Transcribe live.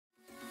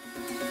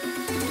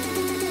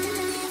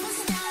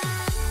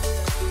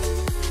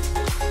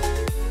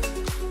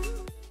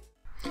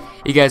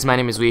Hey guys, my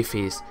name is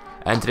Wifies,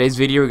 and in today's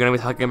video we're going to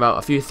be talking about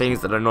a few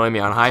things that annoy me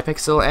on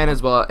Hypixel, and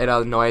as well it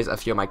annoys a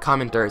few of my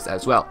commenters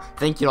as well.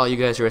 Thank you to all you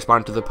guys who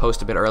responded to the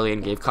post a bit early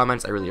and gave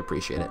comments. I really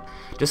appreciate it.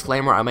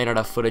 Disclaimer, I might not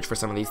have footage for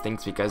some of these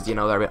things because, you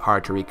know, they're a bit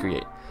hard to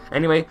recreate.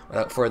 Anyway,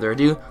 without further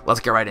ado, let's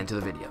get right into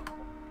the video.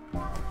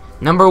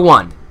 Number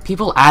 1.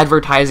 People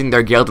advertising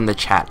their guild in the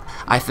chat.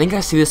 I think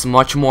I see this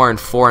much more in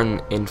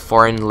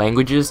foreign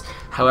languages.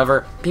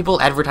 However,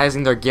 people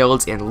advertising their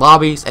guilds in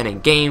lobbies and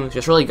in games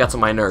just really gets on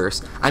my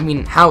nerves. I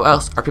mean, how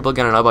else are people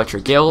gonna know about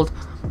your guild?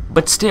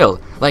 But still,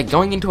 like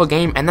going into a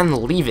game and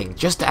then leaving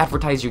just to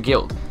advertise your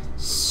guild.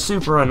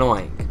 Super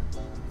annoying.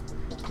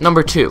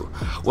 Number 2.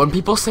 When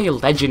people say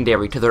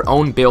legendary to their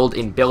own build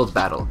in build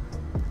battle.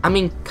 I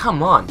mean,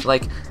 come on,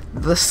 like,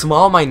 the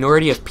small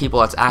minority of people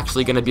that's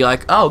actually going to be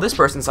like, oh, this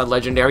person said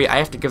legendary, I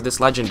have to give this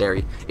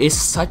legendary, is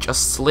such a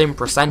slim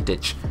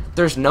percentage.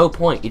 There's no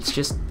point. It's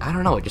just, I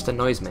don't know, it just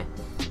annoys me.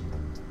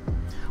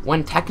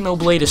 When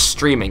Technoblade is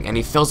streaming and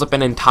he fills up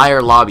an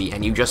entire lobby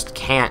and you just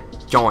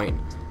can't join.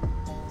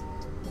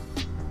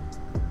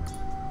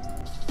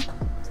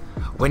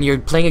 When you're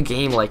playing a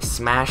game like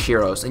Smash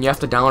Heroes and you have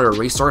to download a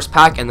resource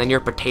pack and then your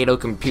potato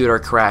computer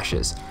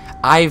crashes.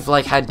 I've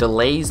had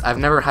delays. I've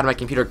never had my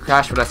computer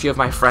crash, but a few of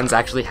my friends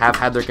actually have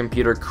had their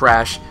computer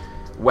crash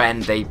when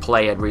they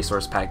play a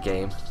resource pack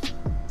game.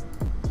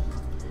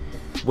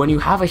 When you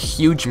have a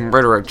huge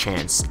murderer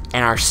chance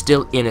and are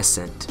still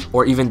innocent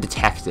or even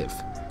detective,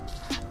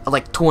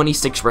 like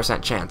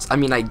 26% chance. I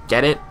mean, I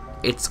get it.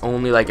 It's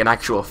only like an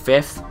actual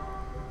fifth,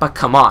 but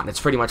come on, it's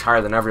pretty much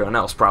higher than everyone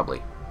else probably.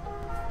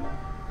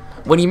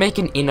 When you make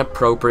an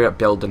inappropriate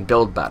build in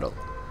build battle,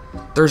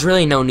 there's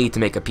really no need to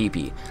make a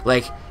PP.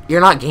 Like, you're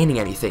not gaining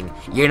anything.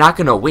 You're not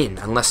gonna win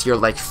unless you're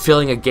like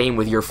filling a game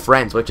with your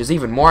friends, which is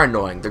even more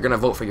annoying. They're gonna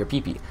vote for your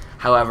PP.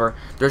 However,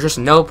 there's just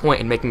no point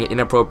in making an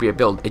inappropriate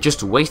build. It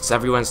just wastes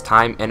everyone's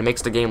time and it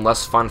makes the game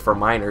less fun for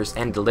minors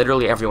and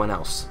literally everyone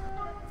else.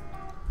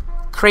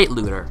 Crate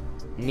looter.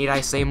 Need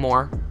I say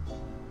more?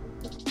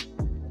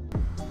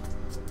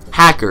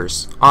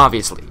 Hackers,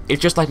 obviously.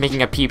 It's just like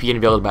making a PP in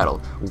build battle.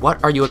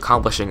 What are you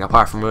accomplishing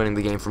apart from ruining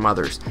the game from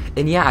others?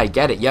 And yeah, I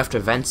get it, you have to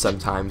vent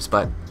sometimes,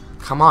 but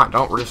come on,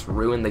 don't just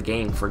ruin the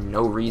game for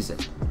no reason.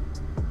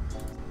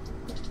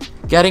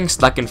 Getting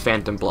stuck in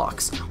phantom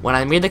blocks. When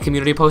I made the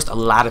community post, a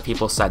lot of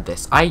people said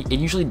this. It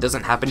usually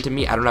doesn't happen to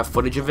me. I don't have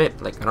footage of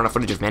it. Like, I don't have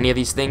footage of many of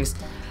these things.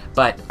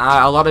 But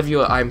a lot of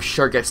you, I'm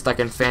sure, get stuck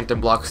in phantom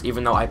blocks,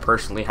 even though I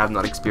personally have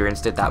not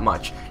experienced it that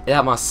much.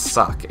 That must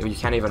suck. You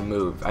can't even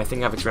move. I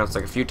think I've experienced it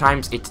like a few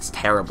times. It's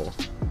terrible.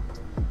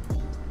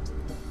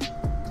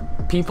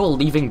 People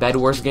leaving Bed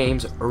Wars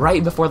games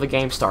right before the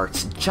game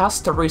starts,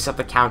 just to reset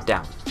the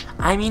countdown.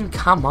 I mean,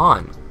 come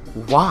on.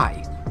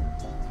 Why?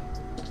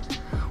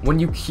 When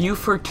you queue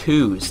for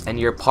 2s and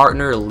your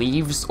partner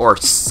leaves or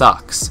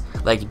sucks,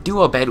 like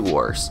Duo Bed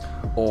Wars,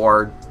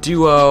 or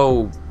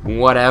Duo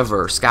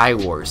whatever, Sky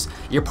Wars,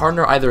 your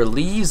partner either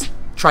leaves,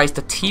 tries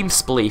to team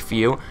spleef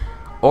you,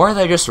 or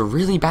they're just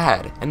really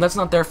bad, and that's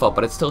not their fault,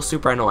 but it's still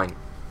super annoying.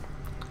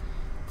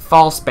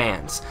 False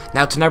bans.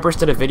 Now, Tenebrous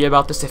did a video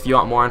about this if you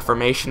want more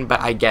information, but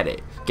I get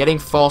it. Getting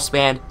false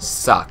banned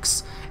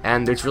sucks,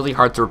 and it's really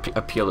hard to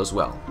appeal as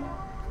well.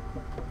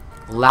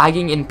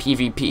 Lagging in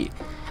PvP.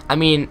 I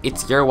mean,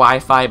 it's your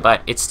Wi-Fi,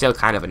 but it's still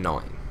kind of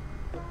annoying.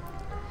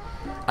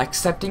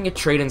 Accepting a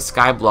trade in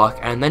Skyblock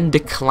and then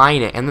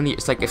decline it, and then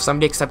it's like if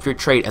somebody accepts your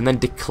trade and then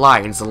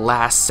declines the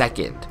last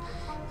second,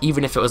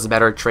 even if it was a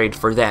better trade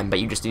for them, but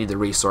you just need the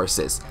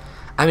resources.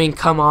 I mean,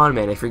 come on,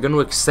 man, if you're going to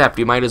accept,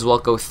 you might as well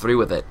go through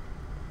with it.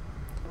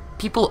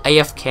 People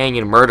AFKing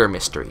in murder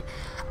mystery.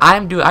 I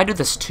do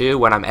this too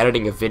when I'm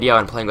editing a video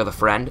and playing with a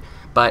friend,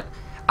 but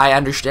I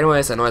understand why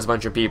this annoys a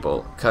bunch of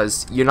people,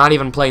 because you're not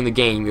even playing the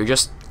game, you're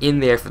just in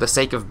there for the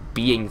sake of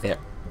being there.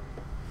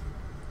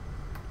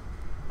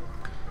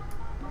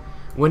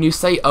 When you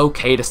say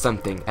okay to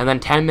something, and then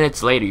 10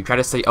 minutes later you try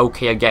to say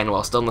okay again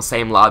while still in the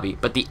same lobby,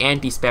 but the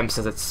anti-spam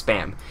says it's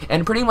spam,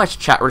 and pretty much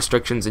chat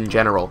restrictions in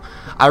general.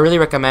 I really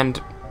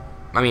recommend,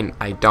 I mean,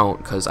 I don't,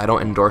 because I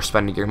don't endorse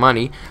spending your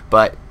money,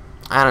 but,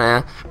 I don't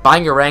know,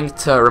 buying a rank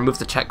to remove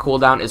the chat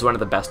cooldown is one of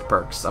the best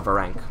perks of a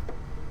rank.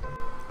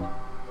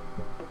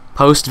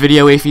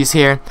 Post-video Wifies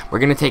here, we're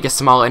going to take a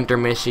small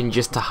intermission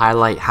just to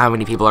highlight how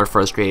many people are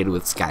frustrated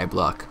with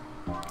Skyblock.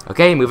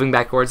 Okay, moving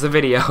back towards the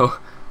video.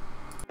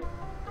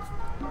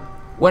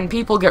 When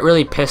people get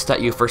really pissed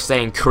at you for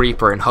saying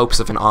creeper in hopes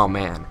of an aw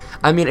man.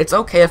 I mean, it's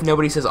okay if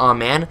nobody says aw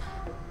man,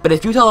 but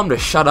if you tell them to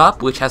shut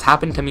up, which has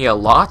happened to me a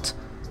lot,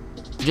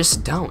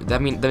 just don't. I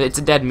mean, it's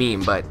a dead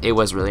meme, but it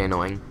was really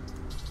annoying.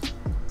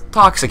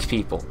 Toxic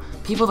people.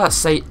 People that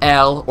say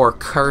L or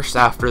curse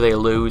after they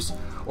lose,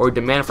 or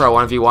demand for a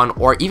 1v1,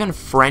 or even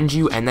friend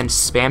you and then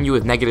spam you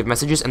with negative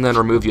messages and then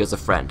remove you as a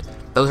friend.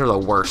 Those are the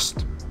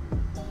worst.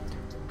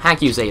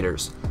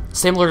 Hackusators.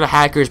 Similar to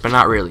hackers, but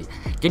not really.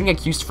 Getting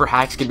accused for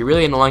hacks can be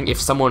really annoying if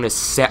someone is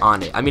set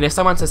on it. I mean, if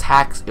someone says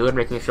hacks, it would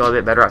make me feel a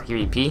bit better at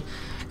PvP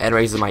and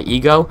raises my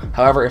ego.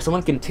 However, if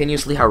someone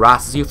continuously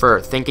harasses you for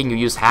thinking you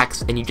use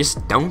hacks and you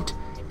just don't,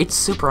 it's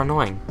super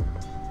annoying.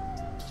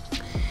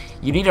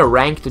 You need a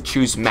rank to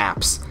choose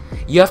maps.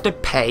 You have to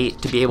pay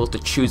to be able to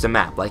choose a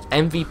map. Like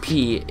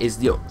MVP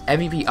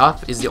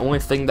up is the only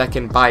thing that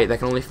can buy the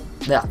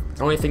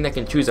only thing that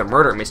can choose a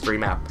murder mystery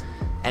map,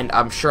 and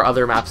I'm sure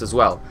other maps as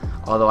well.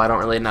 Although I don't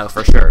really know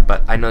for sure,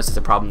 but I know this is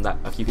a problem that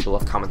a few people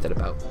have commented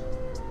about.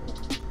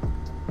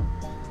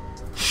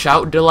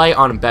 Shout delay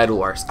on Bed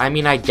Wars. I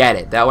mean, I get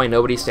it. That way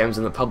nobody stands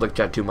in the public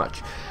chat too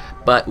much.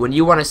 But when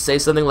you want to say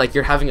something like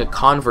you're having a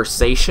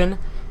conversation,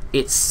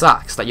 it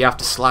sucks that you have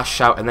to slash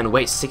shout and then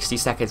wait 60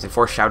 seconds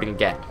before shouting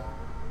again.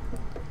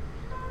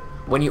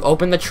 When you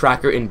open the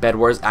tracker in Bed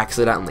Wars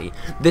accidentally,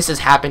 this has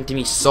happened to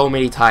me so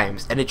many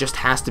times, and it just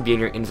has to be in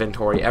your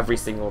inventory every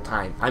single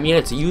time. I mean,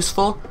 it's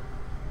useful,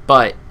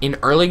 but in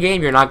early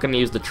game, you're not going to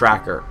use the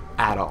tracker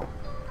at all.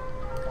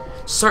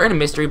 Certain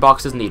mystery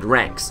boxes need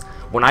ranks.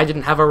 When I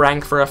didn't have a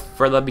rank for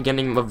the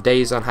beginning of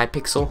days on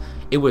Hypixel,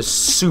 it was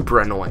super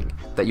annoying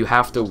that you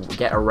have to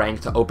get a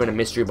rank to open a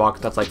mystery box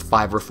that's like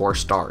 5 or 4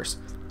 stars.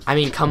 I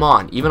mean, come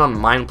on, even on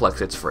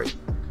Mineplex it's free.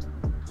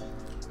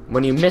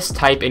 When you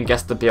mistype and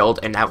guess the build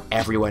and now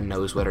everyone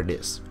knows what it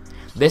is.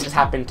 This has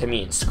happened to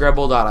me in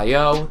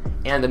Scribble.io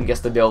and in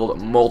Guess the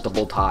Build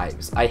multiple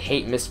times. I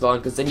hate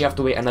misspelling because then you have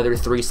to wait another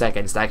 3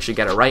 seconds to actually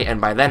get it right,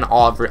 and by then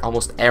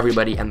almost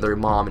everybody and their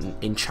mom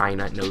in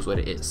China knows what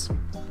it is.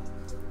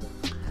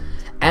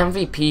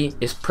 MVP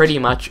is pretty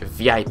much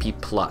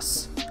VIP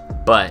Plus,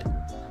 but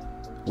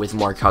with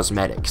more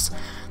cosmetics.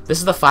 This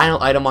is the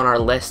final item on our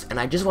list, and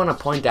I just want to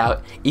point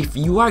out, if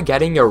you are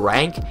getting your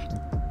rank,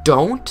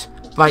 don't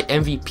buy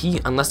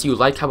MVP unless you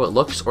like how it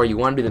looks or you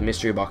want to do the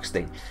mystery box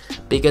thing,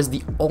 because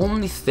the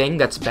only thing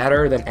that's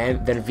better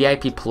than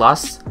VIP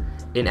Plus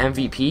in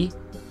MVP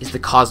is the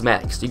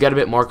cosmetics. You get a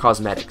bit more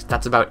cosmetics.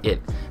 That's about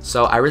it.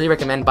 So I really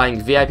recommend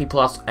buying VIP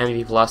Plus,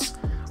 MVP Plus,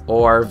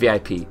 or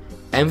VIP.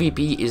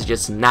 MVP is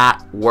just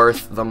not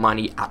worth the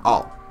money at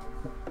all.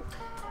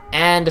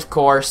 And of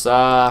course,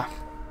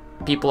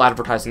 people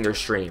advertising their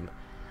stream.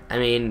 I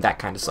mean, that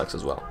kind of sucks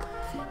as well.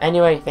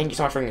 Anyway, thank you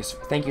so much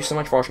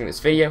for watching this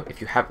video. If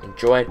you have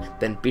enjoyed,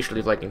 then be sure to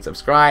leave a like and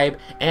subscribe,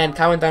 and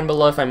comment down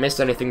below if I missed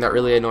anything that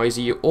really annoys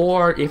you,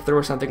 or if there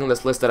was something on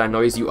this list that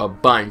annoys you a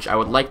bunch. I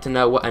would like to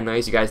know what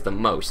annoys you guys the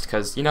most,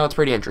 because, you know, it's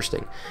pretty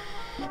interesting.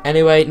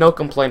 Anyway, no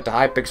complaint to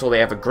Hypixel. They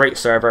have a great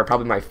server,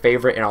 probably my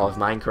favorite in all of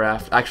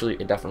Minecraft. Actually,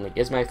 it definitely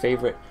is my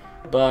favorite.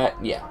 But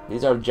yeah,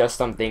 these are just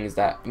some things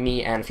that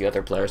me and a few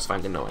other players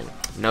find annoying.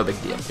 No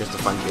big deal, just a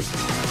fun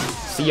video.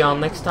 See y'all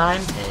next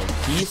time, and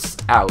peace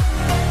out.